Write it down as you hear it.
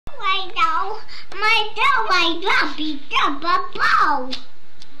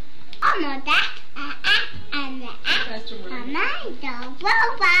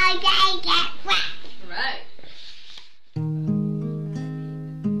Right.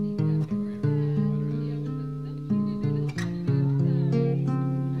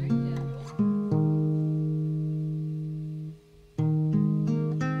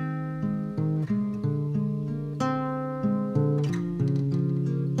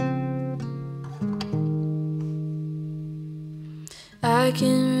 I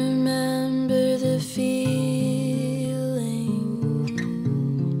can remember the feeling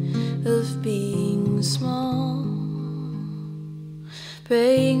of being small,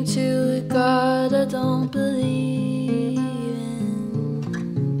 praying to a God I don't believe in,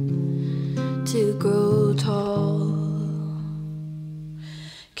 to grow tall.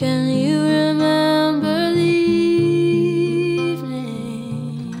 Can you remember the evenings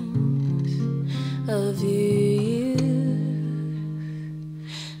of your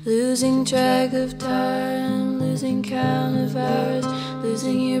losing track of time, losing count of hours,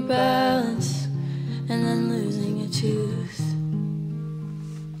 losing your balance, and then losing a tooth?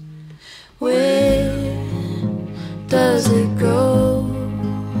 Where does it go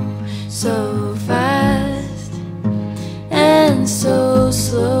so fast and so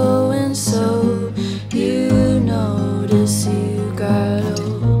slow, and so you notice you got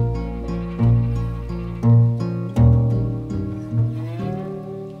old?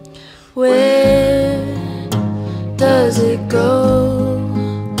 Where does it go?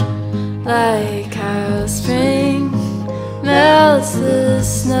 Like how spring melts the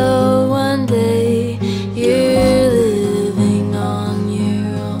snow, one day you're living on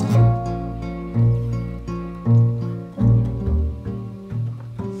your own.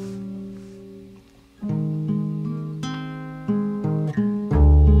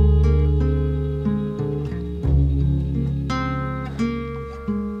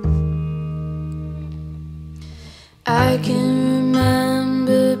 I can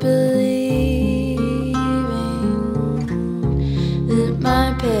remember believing that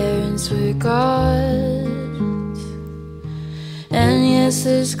my parents were gods, and yes,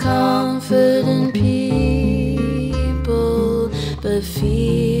 there's comfort in people, but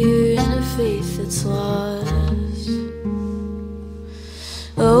fear in a faith that's lost.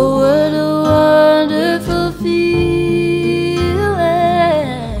 Oh, what a wonderful feeling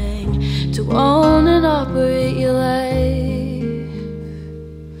to own and operate your life.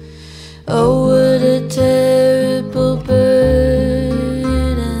 Oh, what a terrible burden,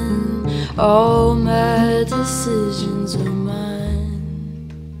 all my decisions are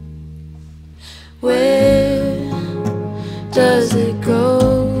mine. Where does it go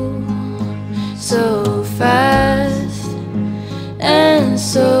so fast and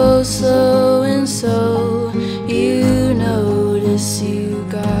so slow, and so you notice you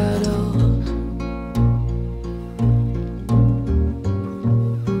got old?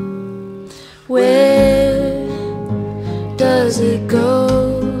 Where does it go?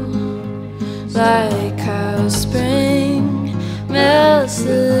 Like how spring melts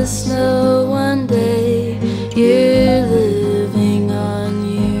the snow, one day you're living on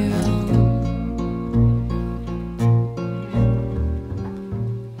your own.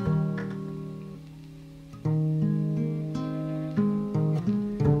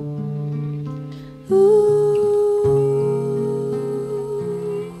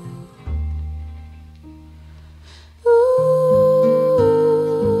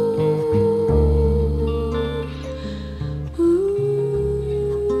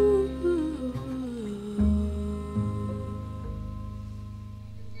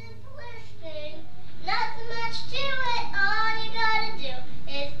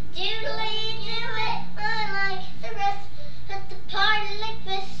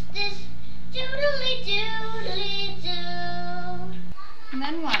 And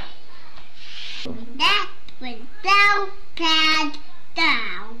then what?